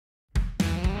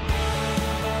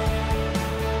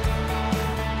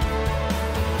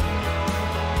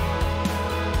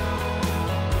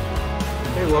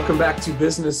Welcome back to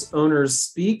Business Owners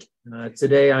Speak.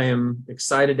 Today I am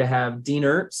excited to have Dean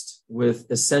Ernst with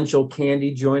Essential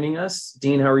Candy joining us.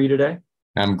 Dean, how are you today?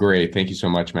 I'm great. Thank you so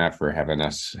much, Matt, for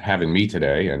having me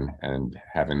today and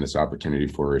having this opportunity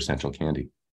for Essential Candy.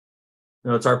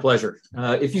 No, it's our pleasure.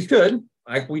 If you could,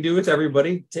 like we do with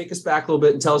everybody, take us back a little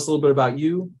bit and tell us a little bit about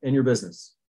you and your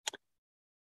business.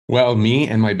 Well, me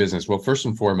and my business. Well, first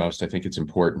and foremost, I think it's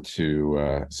important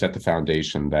to set the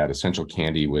foundation that Essential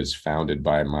Candy was founded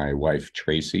by my wife,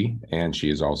 Tracy, and she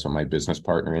is also my business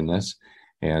partner in this.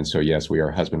 And so, yes, we are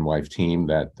a husband-wife team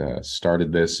that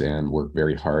started this and worked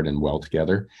very hard and well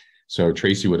together. So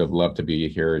Tracy would have loved to be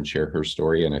here and share her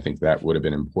story, and I think that would have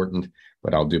been important,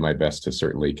 but I'll do my best to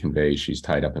certainly convey she's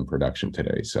tied up in production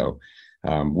today. So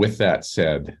with that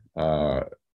said, the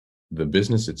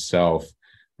business itself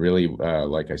really,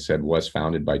 like I said, was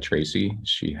founded by Tracy.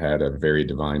 She had a very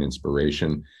divine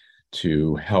inspiration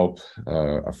to help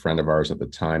a friend of ours at the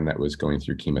time that was going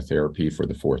through chemotherapy for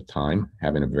the fourth time,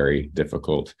 having a very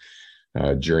difficult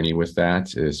journey with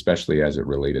that, especially as it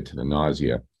related to the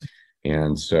nausea.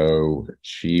 And so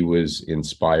she was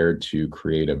inspired to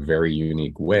create a very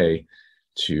unique way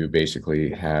to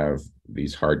basically have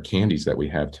these hard candies that we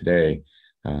have today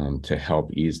to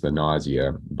help ease the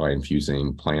nausea by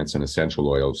infusing plants and essential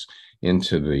oils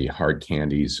into the hard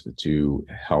candies to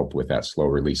help with that slow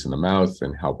release in the mouth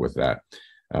and help with that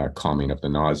calming of the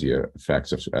nausea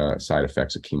effects of side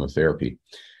effects of chemotherapy.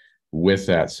 With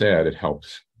that said, it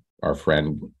helped our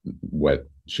friend. What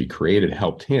she created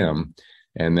helped him.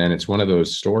 And then it's one of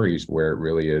those stories where it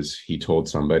really is, he told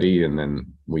somebody and then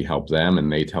we help them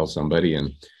and they tell somebody.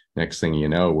 And next thing you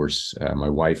know, my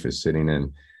wife is sitting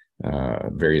in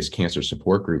various cancer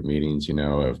support group meetings,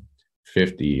 of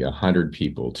 50, 100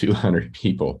 people, 200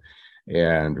 people,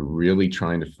 and really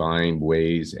trying to find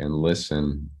ways and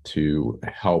listen to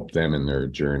help them in their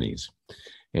journeys.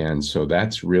 And so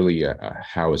that's really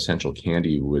how Essential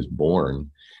Candy was born.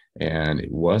 And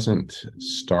it wasn't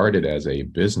started as a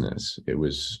business. It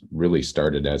was really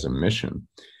started as a mission.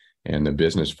 And the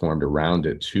business formed around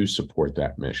it to support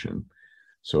that mission.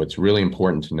 So it's really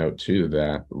important to note, too,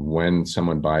 that when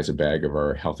someone buys a bag of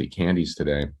our healthy candies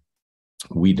today,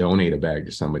 we donate a bag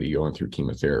to somebody going through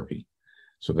chemotherapy.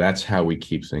 So that's how we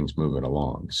keep things moving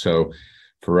along. So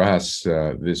for us,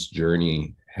 this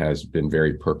journey has been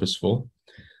very purposeful,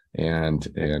 and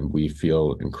we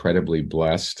feel incredibly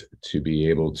blessed to be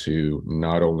able to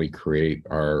not only create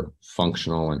our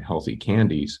functional and healthy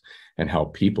candies and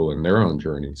help people in their own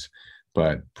journeys,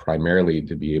 but primarily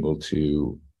to be able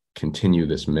to continue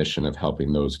this mission of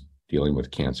helping those dealing with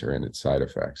cancer and its side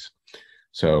effects.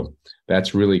 So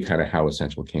that's really kind of how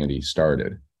Essential Candy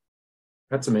started.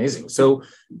 That's amazing. So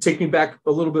take me back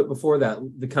a little bit before that,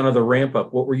 the ramp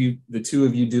up. What were the two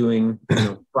of you doing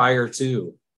prior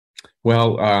to?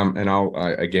 Well, and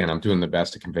I'm doing the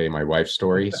best to convey my wife's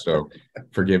story. So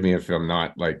forgive me if I'm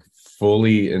not like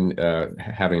fully in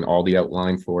having all the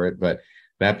outline for it, but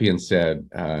that being said,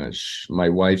 my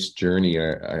wife's journey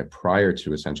prior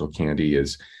to Essential Candy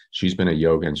is she's been a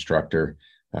yoga instructor.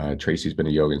 Tracy's been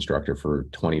a yoga instructor for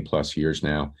 20 plus years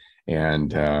now,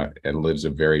 and lives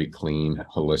a very clean,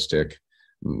 holistic,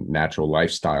 natural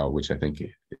lifestyle, which I think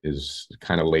is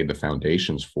kind of laid the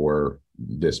foundations for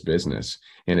this business.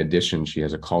 In addition, she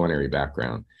has a culinary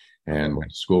background and went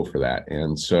to school for that.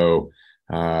 And so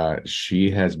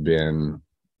she has been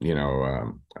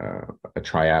a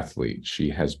triathlete. She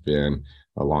has been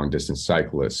a long distance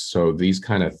cyclist. So these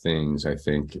kind of things, I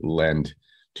think, lend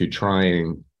to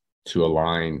trying to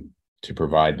align to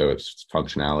provide those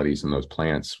functionalities and those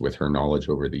plants with her knowledge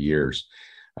over the years.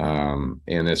 And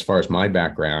as far as my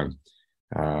background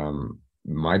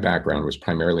was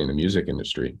primarily in the music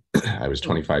industry. I was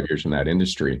 25 years in that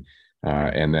industry,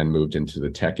 and then moved into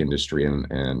the tech industry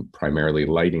and primarily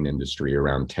lighting industry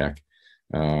around tech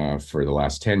for the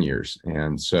last 10 years.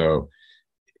 And so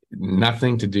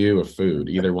nothing to do with food,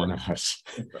 either one of us.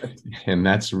 And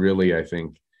that's really, I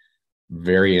think,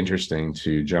 very interesting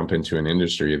to jump into an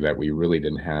industry that we really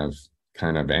didn't have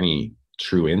kind of any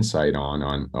true insight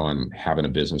on having a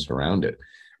business around it.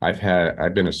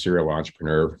 I've been a serial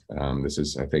entrepreneur. This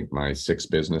is, I think, my sixth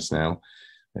business now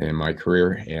in my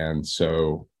career. And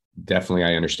so definitely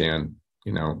I understand,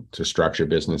 to structure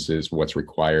businesses, what's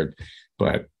required,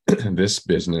 but this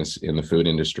business in the food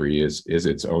industry is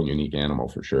its own unique animal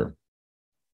for sure.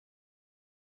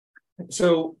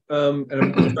 So, and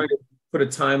I'm trying to put a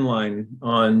timeline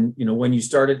on, when you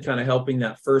started kind of helping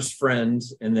that first friend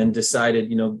and then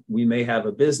decided, we may have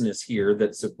a business here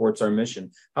that supports our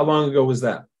mission. How long ago was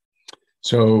that?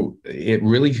 So it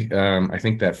really, I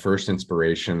think that first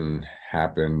inspiration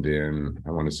happened in,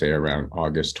 I want to say around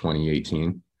August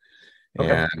 2018.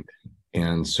 Okay.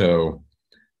 And so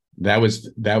that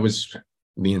was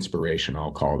the inspiration,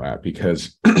 I'll call that,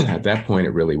 because at that point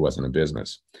it really wasn't a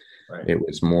business. Right. It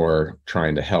was more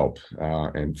trying to help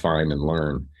and find and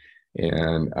learn.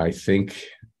 And I think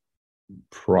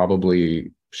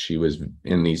probably she was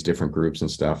in these different groups and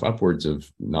stuff upwards of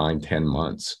 9, 10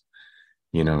 months,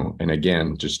 and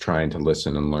again, just trying to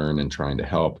listen and learn and trying to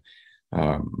help.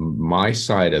 My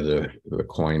side of the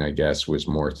coin, I guess, was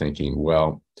more thinking,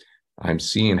 well, I'm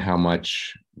seeing how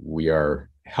much we are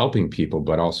helping people,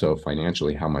 but also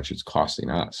financially how much it's costing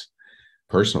us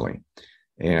personally.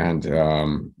 And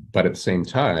but at the same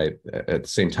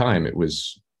time, it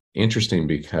was interesting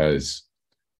because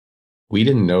we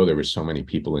didn't know there were so many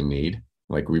people in need.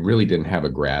 Like, we really didn't have a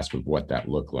grasp of what that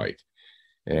looked like.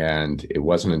 And it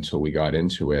wasn't until we got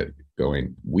into it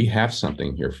going, we have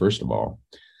something here, first of all.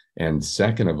 And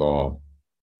second of all,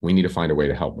 we need to find a way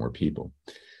to help more people.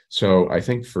 So I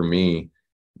think for me,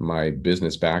 my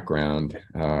business background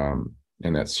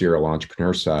and that serial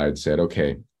entrepreneur side said,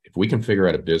 okay, if we can figure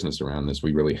out a business around this,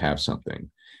 we really have something.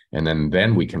 And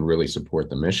then we can really support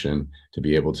the mission to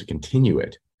be able to continue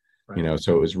it. Right.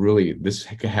 So it was really, this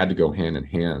had to go hand in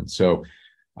hand. So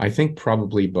I think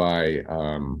probably by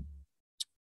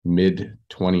mid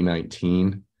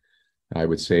 2019, I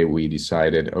would say we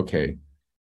decided, okay,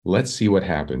 let's see what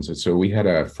happens. And so we had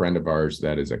a friend of ours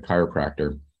that is a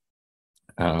chiropractor,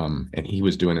 and he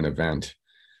was doing an event,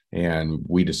 and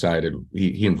we decided,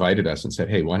 he invited us and said,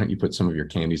 hey, why don't you put some of your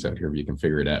candies out here if you can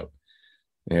figure it out?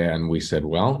 And we said,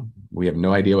 well, we have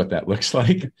no idea what that looks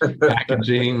like.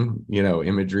 Packaging,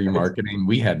 imagery, marketing,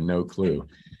 we had no clue.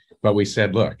 But we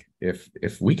said, look,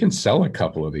 if we can sell a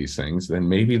couple of these things, then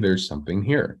maybe there's something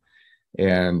here.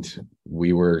 And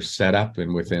we were set up,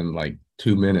 and within like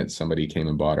 2 minutes, somebody came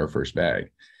and bought our first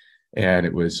bag. And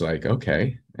it was like,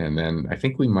 okay. And then I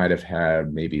think we might have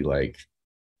had maybe like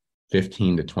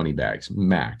 15 to 20 bags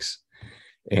max.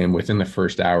 And within the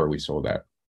first hour, we sold out.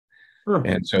 Huh.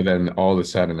 And so then all of a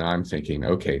sudden I'm thinking,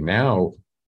 okay, now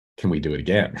can we do it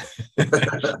again?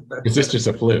 Is this just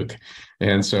a fluke?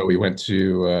 And so we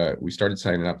started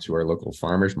signing up to our local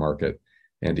farmers market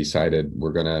and decided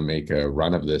we're going to make a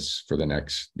run of this for the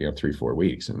next, 3-4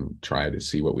 weeks and try to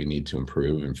see what we need to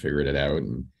improve and figure it out,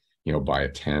 and, buy a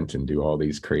tent and do all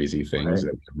these crazy things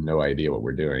that we have no idea what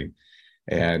we're doing.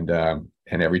 And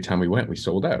every time we went, we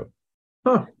sold out.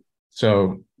 Huh.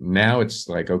 So now it's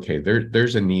like, okay,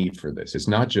 there's a need for this. It's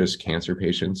not just cancer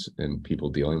patients and people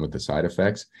dealing with the side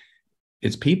effects.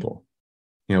 It's people.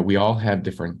 We all have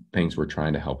different things we're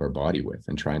trying to help our body with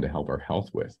and trying to help our health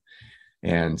with.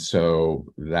 And so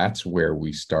that's where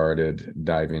we started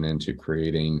diving into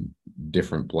creating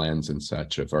different blends and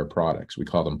such of our products. We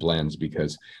call them blends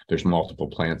because there's multiple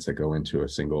plants that go into a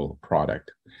single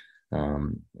product.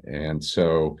 And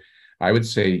so I would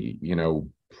say,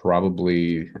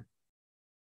 probably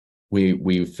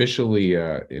we officially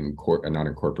not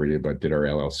incorporated, but did our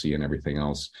LLC and everything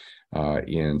else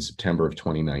in September of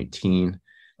 2019.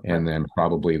 And then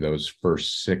probably those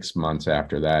first 6 months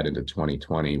after that into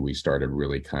 2020, we started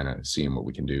really kind of seeing what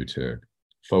we can do to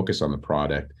focus on the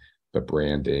product, the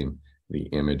branding, the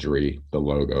imagery, the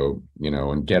logo,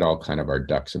 and get all kind of our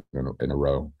ducks in a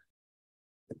row.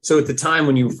 So at the time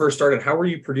when you first started, how were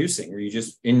you producing? Were you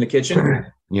just in the kitchen?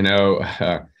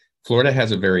 Florida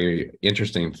has a very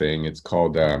interesting thing. It's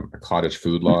called cottage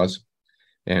food laws.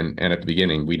 And at the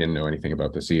beginning, we didn't know anything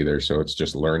about this either. So it's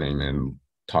just learning and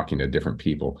talking to different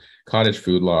people. Cottage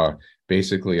food law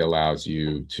basically allows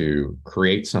you to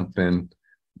create something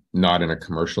not in a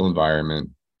commercial environment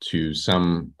to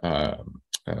some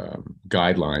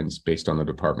guidelines based on the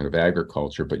Department of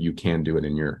Agriculture, but you can do it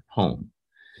in your home.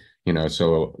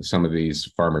 So some of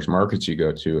these farmers markets you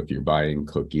go to, if you're buying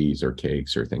cookies or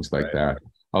cakes or things like that,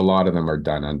 a lot of them are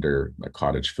done under the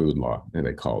cottage food law,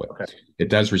 they call it. Okay. It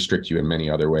does restrict you in many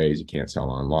other ways. You can't sell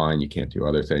online, you can't do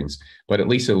other things, but at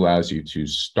least it allows you to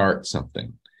start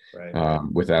something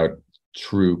without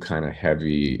true kind of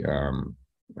heavy,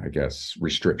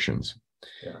 restrictions.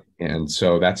 Yeah. And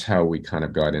so that's how we kind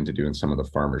of got into doing some of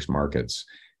the farmers markets.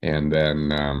 And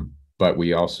then, but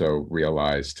we also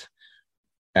realized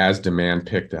as demand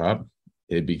picked up,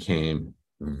 it became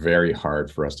very hard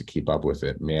for us to keep up with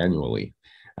it manually.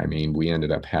 I mean, we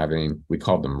ended up we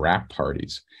called them wrap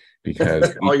parties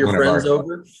because all your friends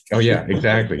over. Oh yeah,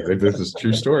 exactly. This is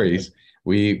true stories.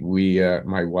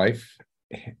 My wife,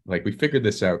 we figured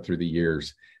this out through the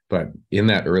years, but in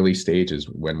that early stages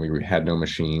when we had no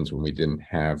when we didn't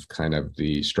have kind of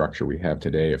the structure we have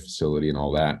today, a facility and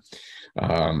all that,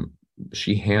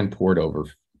 she hand poured over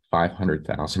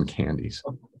 500,000 candies.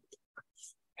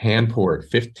 Hand poured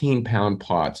 15-pound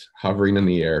pots hovering in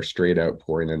the air, straight out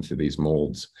pouring into these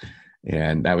molds.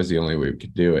 And that was the only way we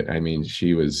could do it. I mean,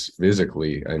 she was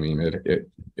physically, I mean,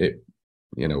 it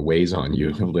weighs on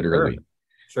you literally.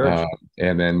 Sure.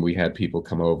 And then we had people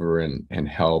come over and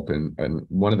help. And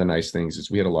one of the nice things is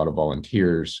we had a lot of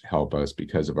volunteers help us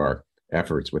because of our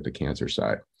efforts with the cancer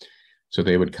side. So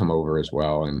they would come over as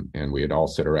well. And we'd all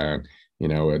sit around,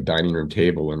 a dining room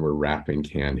table, and we're wrapping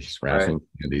candies.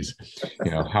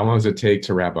 How long does it take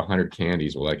to wrap 100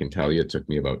 candies? Well, I can tell you it took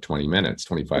me about 20 minutes,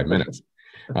 25 minutes.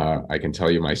 I can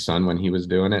tell you my son, when he was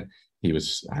doing it,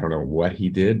 I don't know what he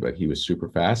did, but he was super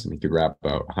fast, and he could wrap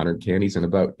about 100 candies in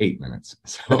about 8 minutes.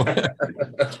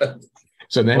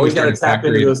 So then we started tap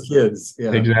into those kids.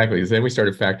 Yeah. Exactly. Then we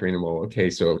started factoring in, well,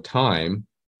 okay, so time,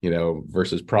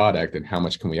 versus product, and how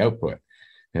much can we output?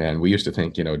 And we used to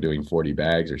think, doing 40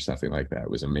 bags or something like that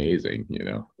was amazing,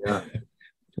 Yeah.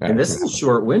 And this is a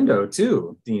short window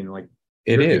too, Dean. Like,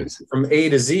 it is from A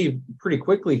to Z pretty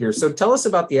quickly here. So tell us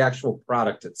about the actual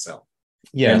product itself.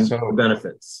 Yeah. And so the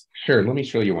benefits. Sure. Let me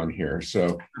show you one here.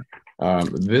 So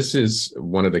this is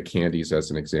one of the candies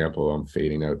as an example. I'm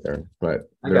fading out there,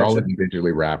 but they're all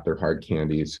individually wrapped. They're hard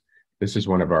candies. This is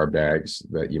one of our bags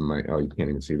that you can't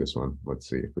even see this one. Let's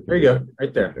see. There you go.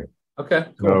 Right there. Okay.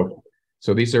 Cool.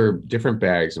 So these are different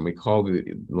bags, and we call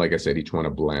like I said, each one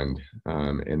a blend.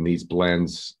 And these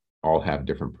blends all have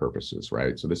different purposes,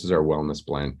 right? So this is our wellness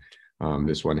blend.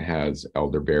 This one has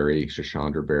elderberry,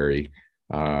 shoshandraberry,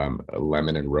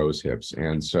 lemon, and rose hips.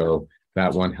 And so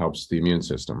that one helps the immune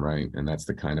system, right? And that's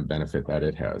the kind of benefit that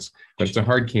it has. But it's a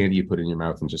hard candy you put in your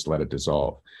mouth and just let it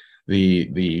dissolve.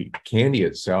 The candy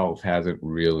itself hasn't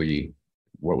really,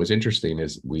 what was interesting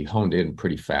is we honed in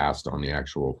pretty fast on the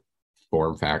actual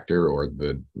form factor, or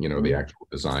the actual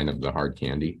design of the hard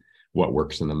candy, what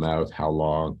works in the mouth, how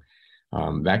long.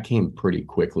 That came pretty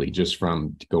quickly just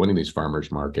from going to these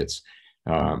farmers markets.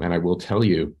 And I will tell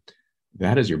you,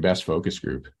 that is your best focus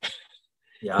group.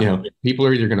 Yeah. People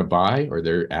are either going to buy, or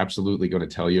they're absolutely going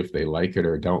to tell you if they like it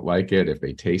or don't like it, if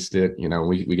they taste it.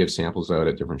 We give samples out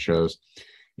at different shows,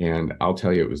 and I'll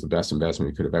tell you, it was the best investment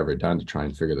we could have ever done to try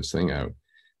and figure this thing out,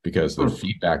 because the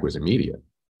feedback was immediate.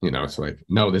 It's like,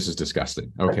 no, this is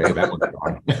disgusting. Okay, that one's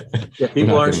gone. Yeah,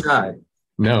 people aren't shy.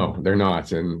 No, they're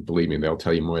not. And believe me, they'll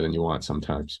tell you more than you want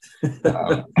sometimes.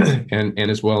 And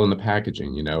as well in the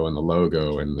packaging, and the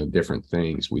logo and the different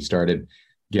things, we started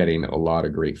getting a lot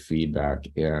of great feedback.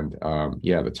 And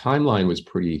the timeline was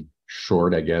pretty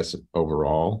short, I guess,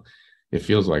 overall. It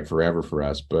feels like forever for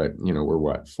us, but we're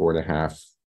 4.5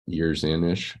 years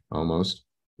in-ish almost.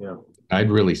 Yeah.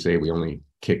 I'd really say we only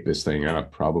kicked this thing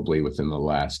up probably within the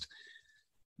last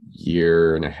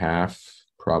year and a half.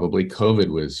 Probably COVID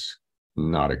was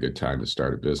not a good time to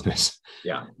start a business.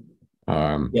 Yeah.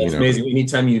 It's amazing.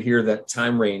 Anytime you hear that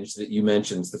time range that you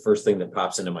mentioned, it's the first thing that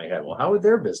pops into my head. Well, how would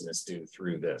their business do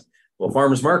through this? Well,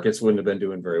 farmers markets wouldn't have been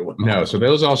doing very well. No, so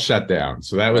those all shut down.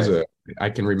 So that was I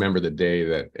can remember the day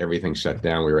that everything shut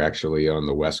down. We were actually on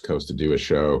the West Coast to do a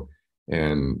show,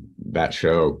 and that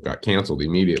show got canceled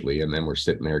immediately. And then we're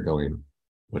sitting there going,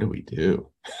 what do we do?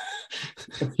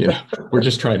 We're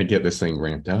just trying to get this thing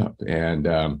ramped up.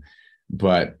 And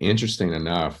but interesting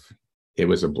enough, it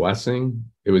was a blessing.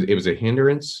 It was a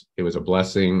hindrance. It was a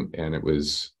blessing, and it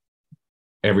was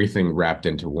everything wrapped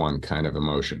into one kind of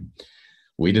emotion.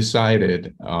 We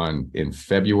decided in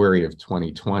February of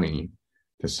 2020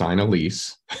 to sign a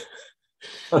lease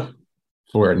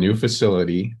for a new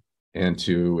facility and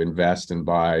to invest and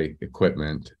buy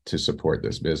equipment to support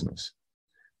this business.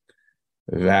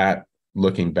 That,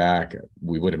 looking back,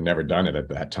 we would have never done it at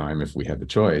that time if we had the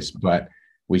choice, but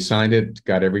we signed it,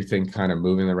 got everything kind of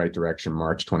moving in the right direction.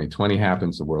 March 2020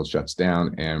 happens, the world shuts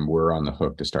down, and we're on the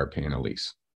hook to start paying a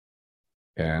lease.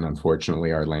 And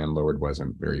unfortunately, our landlord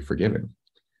wasn't very forgiving.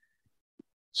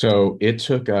 So it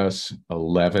took us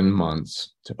 11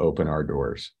 months to open our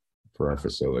doors for our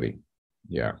facility.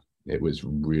 Yeah, it was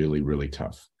really, really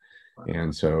tough.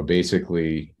 And so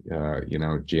basically,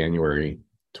 January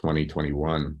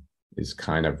 2021 is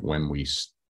kind of when we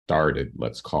started,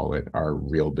 let's call it, our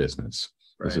real business.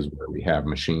 Right. This is where we have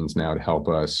machines now to help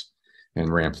us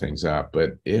and ramp things up.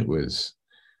 But it was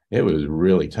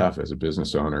really tough as a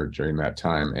business owner during that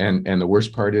time. And the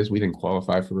worst part is we didn't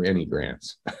qualify for any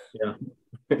grants.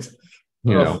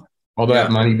 Yeah. All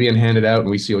that money being handed out, and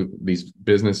we see these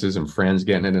businesses and friends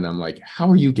getting it, and I'm like, how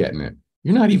are you getting it?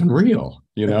 You're not even real,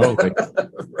 like,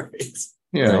 right.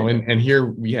 And here,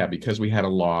 because we had a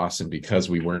loss, and because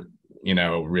we weren't,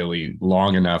 really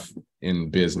long enough in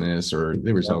business, or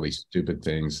there was all these stupid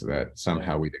things that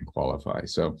somehow we didn't qualify.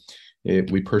 So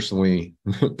we personally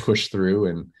pushed through,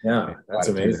 and that's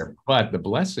amazing. But the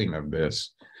blessing of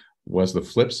this was the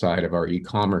flip side of our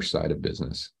e-commerce side of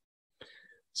business.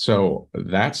 So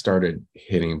that started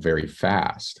hitting very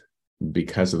fast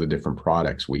because of the different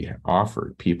products we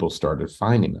offered. People started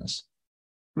finding us.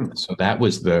 So that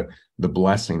was the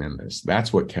blessing in this.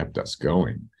 That's what kept us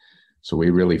going. So we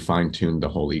really fine-tuned the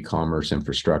whole e-commerce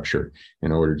infrastructure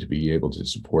in order to be able to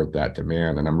support that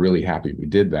demand. And I'm really happy we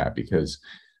did that, because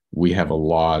we have a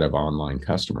lot of online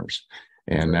customers.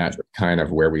 And that's kind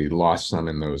of where we lost some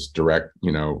in those direct,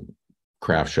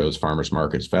 craft shows, farmers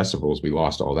markets, festivals. We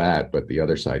lost all that, but the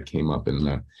other side came up in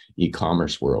the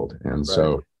e-commerce world. And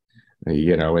so,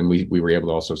 and we were able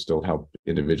to also still help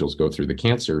individuals go through the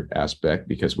cancer aspect,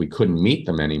 because we couldn't meet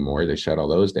them anymore. They shut all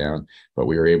those down, but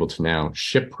we were able to now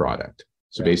ship product.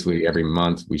 So basically every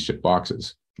month we ship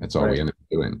boxes. That's all we ended up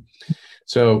doing.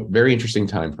 So very interesting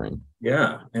time frame.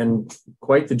 Yeah, and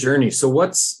quite the journey. So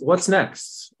what's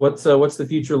next? What's the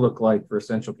future look like for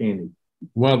Essential Candy?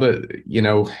 Well,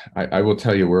 I will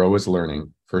tell you, we're always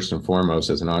learning, first and foremost,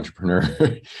 as an entrepreneur.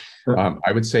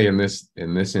 I would say in this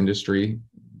industry,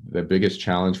 the biggest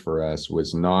challenge for us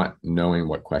was not knowing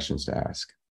what questions to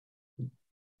ask,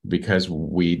 because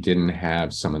we didn't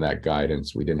have some of that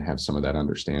guidance. We didn't have some of that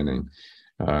understanding.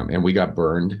 And we got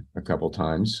burned a couple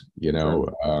times,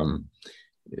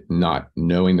 not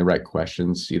knowing the right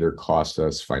questions either cost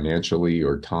us financially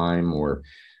or time, or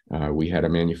we had a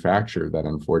manufacturer that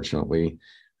unfortunately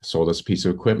sold us a piece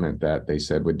of equipment that they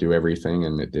said would do everything,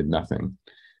 and it did nothing.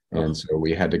 And so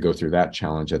we had to go through that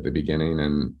challenge at the beginning,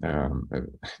 and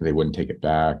they wouldn't take it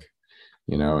back,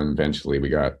 and eventually we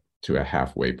got to a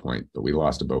halfway point, but we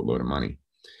lost a boatload of money.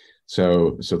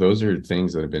 So those are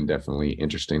things that have been definitely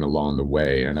interesting along the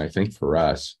way. And I think for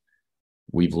us,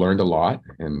 we've learned a lot,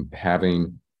 and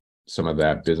having some of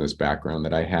that business background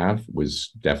that I have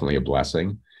was definitely a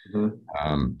blessing.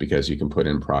 Because you can put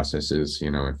in processes,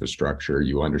 infrastructure,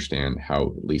 you understand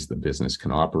how at least the business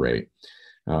can operate.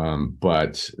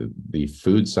 But the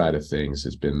food side of things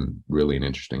has been really an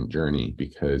interesting journey,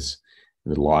 because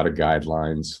there's a lot of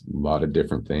guidelines, a lot of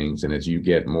different things. And as you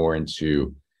get more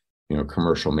into,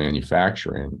 commercial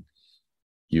manufacturing,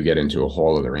 you get into a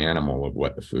whole other animal of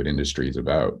what the food industry is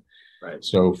about. Right.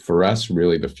 So for us,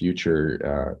 really, the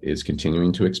future is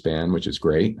continuing to expand, which is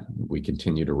great. We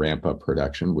continue to ramp up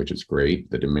production, which is great.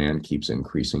 The demand keeps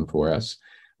increasing for us,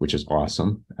 which is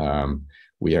awesome.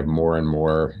 We have more and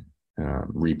more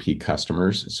repeat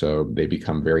customers, so they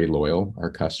become very loyal,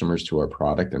 our customers, to our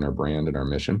product and our brand and our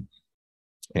mission.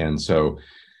 And so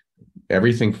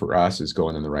everything for us is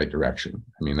going in the right direction.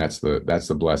 I mean, that's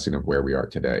the blessing of where we are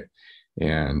today.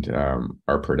 And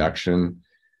our production,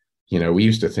 we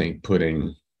used to think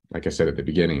putting, like I said at the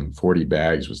beginning, 40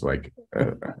 bags was like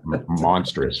a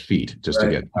monstrous feat just to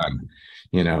get done.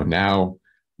 Now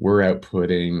we're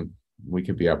outputting, we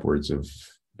could be upwards of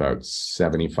about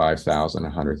 75,000,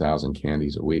 100,000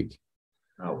 candies a week.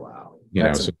 Oh,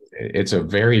 wow. So it's a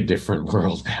very different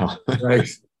world now. Right.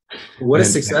 What a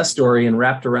success story, and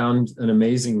wrapped around an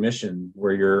amazing mission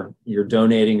where you're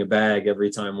donating a bag every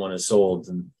time one is sold.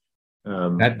 And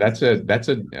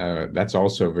that's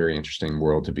also a very interesting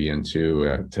world to be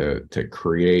into, to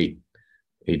create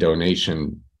a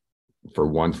donation for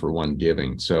one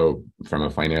giving. So from a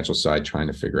financial side, trying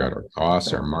to figure out our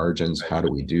costs, our margins, how do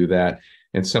we do that?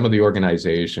 And some of the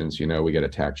organizations, we get a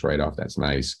tax write-off. That's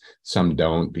nice. Some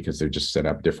don't, because they're just set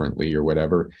up differently or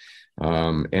whatever.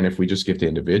 And if we just give to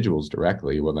individuals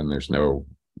directly, well, then there's no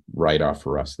write-off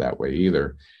for us that way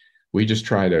either. We just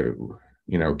try to,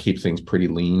 keep things pretty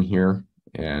lean here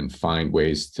and find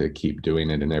ways to keep doing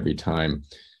it. And every time,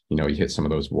 you hit some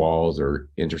of those walls or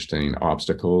interesting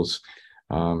obstacles,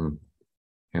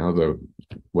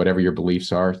 whatever your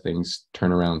beliefs are, things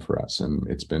turn around for us. And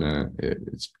it's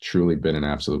truly been an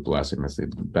absolute blessing. That's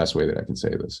the best way that I can say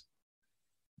this.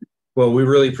 Well, we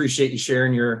really appreciate you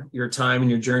sharing your time and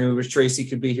your journey. We wish Tracy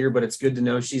could be here, but it's good to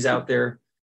know she's out there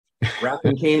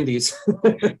wrapping candies.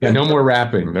 Yeah, no more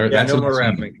wrapping. No more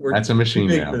wrapping. That's a machine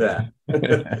now. For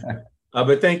that.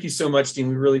 But thank you so much, Dean.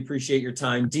 We really appreciate your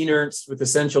time. Dean Ernst with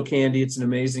Essential Candy. It's an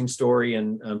amazing story,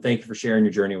 and thank you for sharing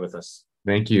your journey with us.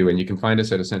 Thank you. And you can find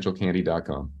us at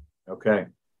essentialcandy.com. Okay.